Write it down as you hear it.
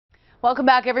Welcome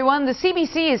back, everyone. The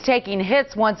CBC is taking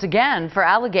hits once again for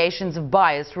allegations of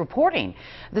biased reporting.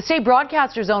 The state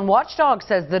broadcaster's own watchdog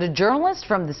says that a journalist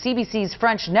from the CBC's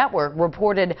French network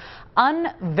reported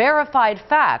unverified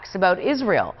facts about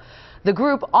Israel. The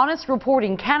group Honest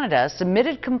Reporting Canada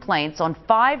submitted complaints on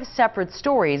 5 separate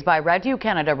stories by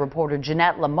Radio-Canada reporter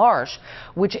Jeanette Lamarche,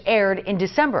 which aired in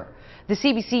December. The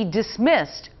CBC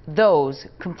dismissed those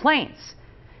complaints.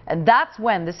 And that's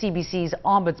when the CBC's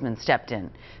ombudsman stepped in.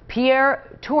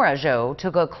 Pierre Tourageau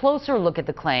took a closer look at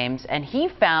the claims, and he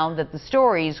found that the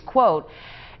stories, quote,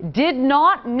 did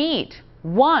not meet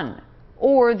one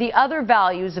or the other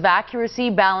values of accuracy,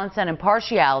 balance, and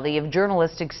impartiality of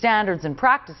journalistic standards and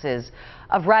practices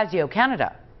of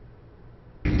Radio-Canada.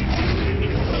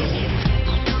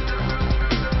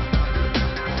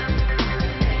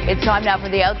 It's time now for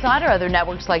The Outsider. Other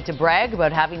networks like to brag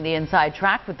about having the inside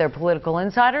track with their political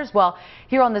insiders. Well,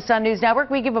 here on the Sun News Network,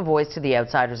 we give a voice to the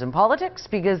outsiders in politics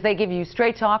because they give you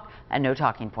straight talk and no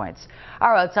talking points.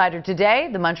 Our outsider today,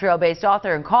 the Montreal-based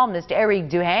author and columnist Eric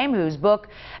Duhaime, whose book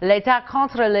L'État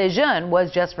contre les jeunes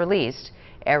was just released.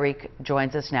 Eric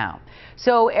joins us now.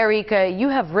 So, Eric, you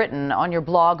have written on your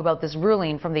blog about this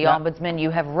ruling from the Ombudsman.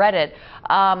 You have read it.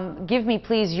 Give me,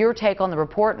 please, your take on the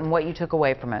report and what you took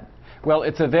away from it. Well,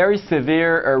 it's a very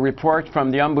severe report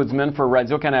from the Ombudsman for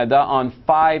Radio-Canada on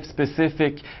 5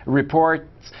 specific reports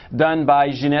done by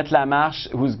Jeanette Lamarche,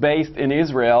 who's based in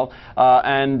Israel.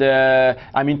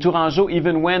 I mean, Tourangeau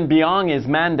even went beyond his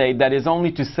mandate, that is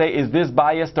only to say, is this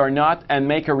biased or not, and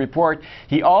make a report.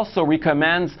 He also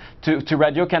recommends to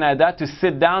Radio-Canada to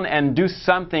sit down and do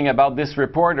something about this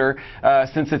reporter,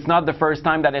 since it's not the first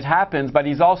time that it happens, but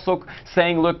he's also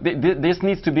saying, look, this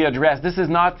needs to be addressed. This is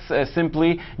not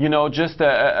simply, you know, just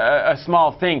a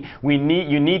small thing.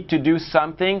 You need to do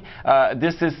something.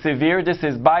 This is severe. This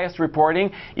is biased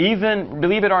reporting. Even,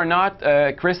 believe it or not,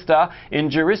 Krista, in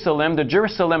Jerusalem, the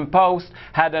Jerusalem Post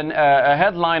had a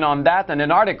headline on that and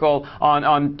an article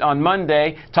on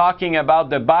Monday talking about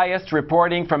the biased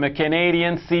reporting from a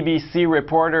Canadian CBC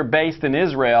reporter based in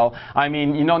Israel. I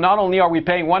mean, you know, not only are we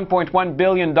paying $1.1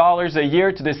 billion a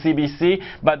year to the CBC,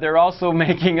 but they're also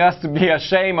making us to be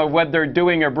ashamed of what they're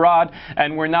doing abroad,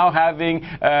 and we're now having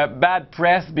bad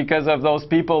press because of those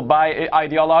people by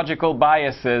ideological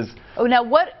biases. Oh, now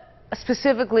what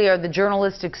specifically are the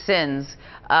journalistic sins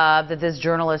that this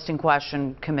journalist in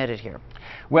question committed here?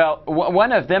 Well,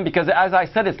 one of them, because as I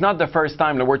said, it's not the first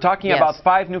time. We're talking about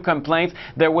 5 new complaints.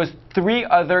 There was 3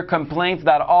 other complaints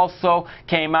that also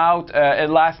came out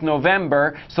last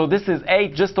November. So this is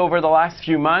 8 just over the last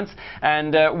few months.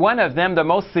 And one of them, the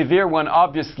most severe one,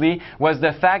 obviously, was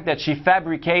the fact that she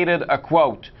fabricated a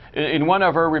quote. In one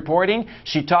of her reporting,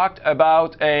 she talked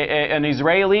about an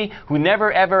Israeli who never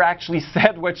ever actually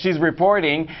said what she's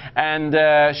reporting, and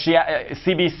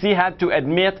CBC had to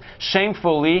admit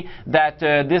shamefully that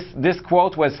this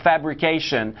quote was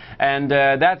fabrication. And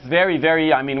that's very,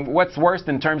 very, I mean, what's worse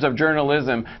in terms of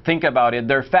journalism? Think about it.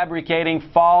 They're fabricating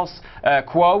false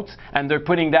quotes, and they're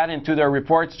putting that into their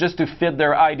reports just to fit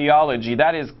their ideology.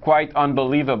 That is quite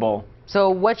unbelievable. So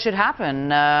what should happen?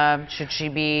 Should she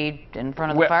be in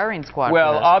front of the firing squad?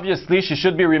 Well, obviously she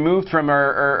should be removed from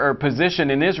her position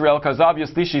in Israel, because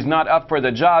obviously she's not up for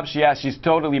the job. She's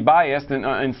totally biased,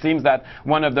 and seems that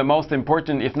one of the most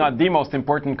important, if not the most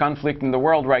important, conflict in the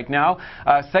world right now.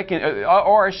 Second,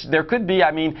 or there could be,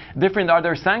 I mean, different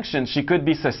other sanctions. She could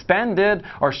be suspended,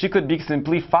 or she could be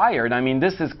simply fired. I mean,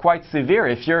 this is quite severe.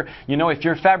 If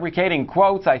you're fabricating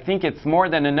quotes, I think it's more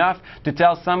than enough to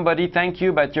tell somebody, thank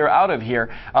you, but you're out of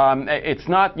here. It's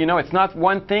not, it's not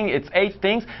one thing, it's 8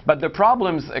 things. But the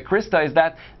problems, Krista, is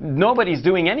that nobody's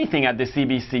doing anything at the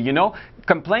CBC. You know,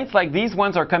 complaints like these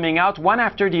ones are coming out one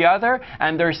after the other,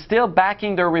 and they're still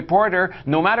backing their reporter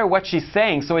no matter what she's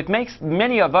saying. So it makes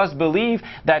many of us believe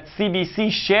that CBC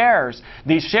shares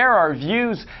our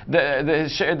views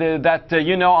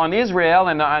on Israel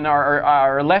and on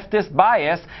our leftist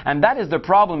bias, and that is the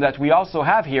problem that we also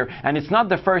have here. And it's not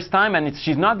the first time, and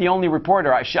she's not the only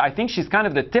reporter. I think she's kind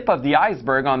of the tip of the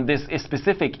iceberg on this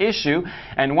specific issue.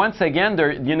 And once again,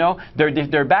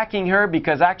 they're backing her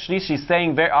because actually she's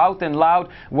saying very out and loud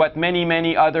what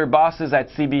many other bosses at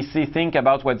CBC think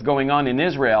about what's going on in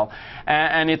Israel.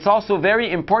 And it's also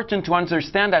very important to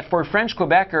understand that for French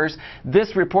Quebecers,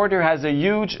 this reporter has a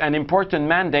huge and important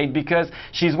mandate, because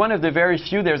she's one of the very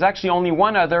few. There's actually only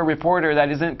one other reporter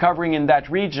that isn't covering in that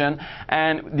region,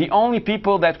 and the only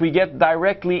people that we get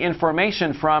directly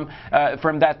information from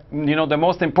that, the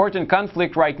most important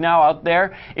conflict right now out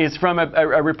there is from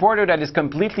a reporter that is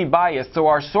completely biased. So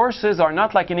our sources are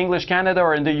not like in English Canada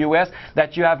or in the US,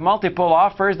 that you have multiple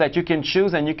offers that you can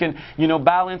choose and you can,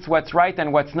 balance what's right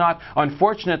and what's not.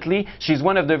 Unfortunately, she's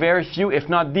one of the very few, if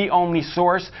not the only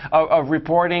source of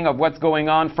reporting of what's going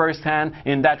on firsthand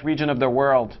in that region of the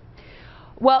world.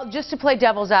 Well, just to play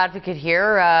devil's advocate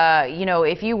here,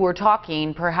 if you were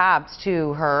talking perhaps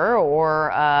to her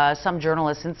or some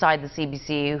journalists inside the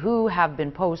CBC who have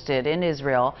been posted in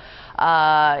Israel,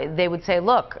 they would say,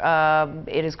 look,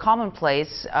 it is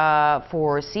commonplace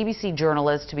for CBC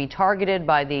journalists to be targeted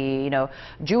by the,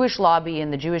 Jewish lobby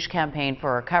and the Jewish campaign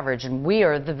for our coverage, and we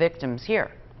are the victims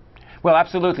here. Well,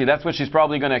 absolutely. That's what she's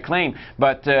probably going to claim.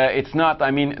 But it's not. I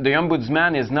mean, the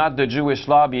ombudsman is not the Jewish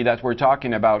lobby that we're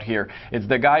talking about here. It's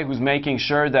the guy who's making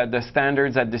sure that the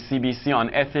standards at the CBC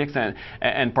on ethics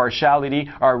and partiality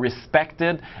are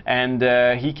respected. And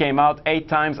he came out 8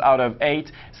 times out of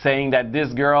 8 saying that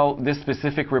this girl, this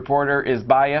specific reporter, is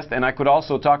biased. And I could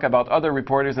also talk about other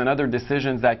reporters and other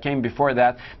decisions that came before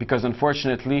that, because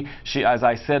unfortunately, she, as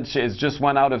I said, she is just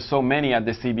one out of so many at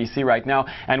the CBC right now.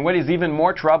 And what is even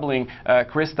more troubling,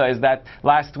 Krista, is that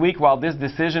last week, while this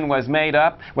decision was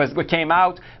came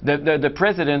out, the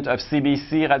president of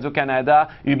CBC Radio-Canada,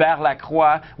 Hubert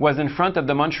Lacroix, was in front of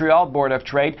the Montreal Board of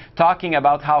Trade talking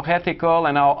about how ethical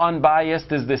and how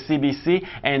unbiased is the CBC,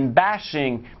 and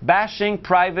bashing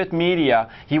private media.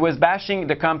 He was bashing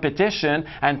the competition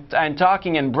and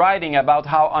talking and briding about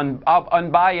how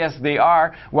unbiased they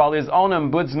are, while his own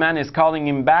ombudsman is calling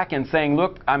him back and saying,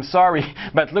 look, I'm sorry,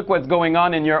 but look what's going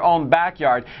on in your own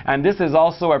backyard. And this is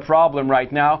also a problem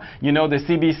right now. The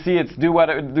CBC, it's do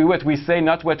what we say,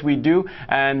 not what we do.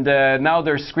 And now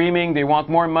they're screaming, they want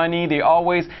more money.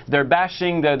 They're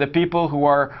bashing the people who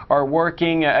are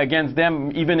working against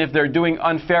them, even if they're doing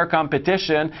unfair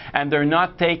competition, and they're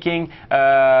not taking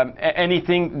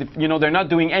anything, they're not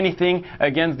doing anything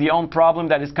against the own problem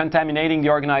that is contaminating the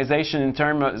organization in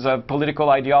terms of political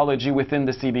ideology within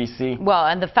the CBC. Well,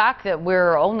 and the fact that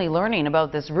we're only learning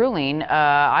about this ruling,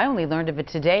 I only learned of it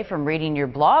today from reading your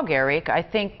blog, Eric, I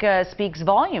think speaks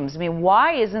volumes. I mean,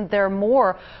 why isn't there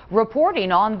more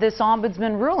reporting on this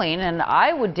ombudsman ruling? And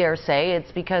I would dare say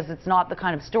it's because it's not the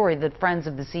kind of story that friends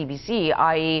of the CBC,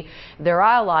 i.e. their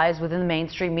allies within the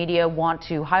mainstream media, want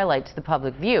to highlight to the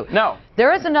public view. No.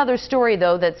 There is another story,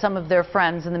 though, that some of their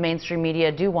friends in the mainstream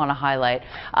media do want to highlight.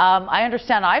 I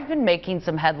understand I've been making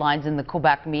some headlines in the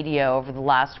Quebec media over the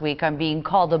last week. I'm being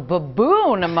called a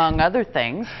baboon, among other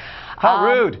things. How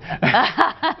rude.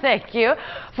 Thank you.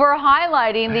 For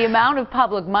highlighting the amount of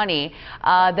public money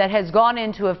that has gone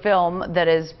into a film that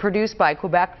is produced by a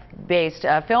Quebec-based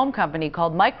film company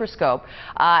called Microscope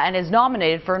and is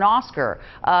nominated for an Oscar.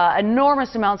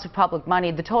 Enormous amounts of public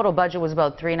money. The total budget was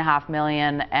about $3.5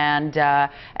 million, and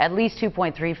at least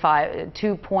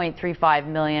 $2.35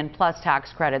 million plus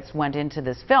tax credits went into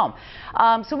this film.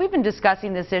 So we've been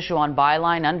discussing this issue on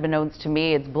Byline. Unbeknownst to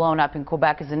me, it's blown up in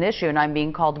Quebec as an issue, and I'm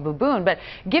being called a baboon. But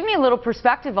give me a little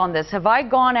perspective on this. Have I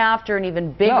gone after an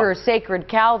even bigger sacred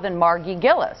cow than Margie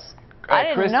Gillis?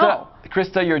 I didn't know.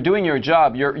 Krista, you're doing your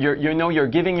job. You're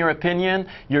giving your opinion.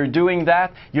 You're doing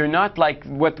that. You're not like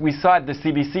what we saw at the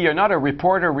CBC. You're not a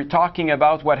reporter talking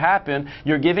about what happened.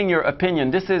 You're giving your opinion.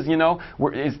 This is,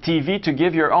 is TV to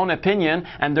give your own opinion,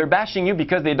 and they're bashing you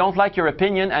because they don't like your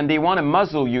opinion and they want to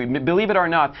muzzle you, believe it or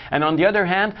not. And on the other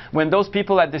hand, when those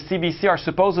people at the CBC are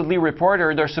supposedly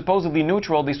reporters, they're supposedly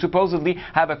neutral, they supposedly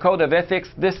have a code of ethics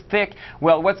this thick,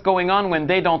 well, what's going on when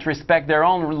they don't respect their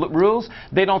own rules?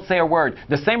 They don't say a word.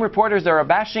 The same reporters that are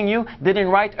bashing you didn't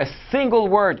write a single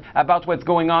word about what's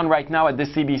going on right now at the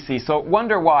CBC. So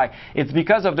wonder why. It's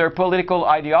because of their political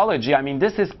ideology. I mean,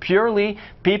 this is purely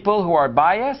people who are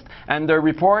biased, and their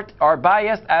report are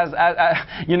biased as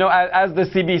the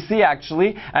CBC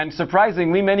actually. And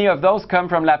surprisingly, many of those come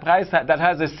from La Presse that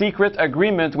has a secret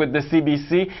agreement with the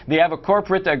CBC. They have a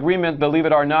corporate agreement, believe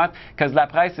it or not, because La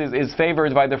Presse is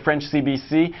favored by the French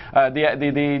CBC.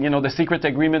 The secret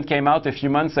agreement came out a few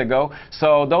months ago.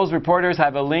 So those reporters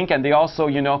have a link, and they also,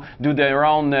 do their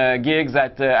own gigs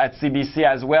at CBC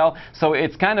as well. So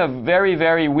it's kind of very,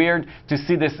 very weird to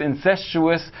see this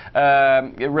incestuous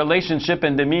relationship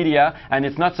in the media, and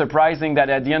it's not surprising that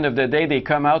at the end of the day they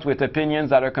come out with opinions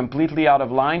that are completely out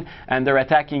of line, and they're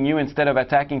attacking you instead of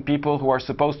attacking people who are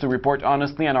supposed to report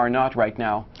honestly and are not right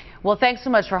now. Well, thanks so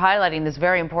much for highlighting this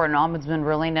very important ombudsman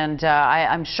ruling, and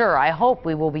I hope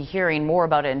we will be hearing more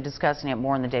about it and discussing it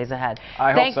more in the days ahead.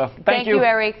 I hope so. Thank you,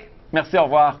 Eric. Merci, au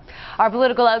revoir. Our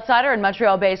political outsider and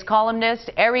Montreal-based columnist,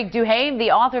 Eric Duhaime,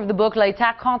 the author of the book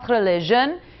L'attaque contre les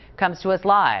jeunes, comes to us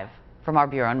live from our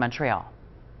bureau in Montreal.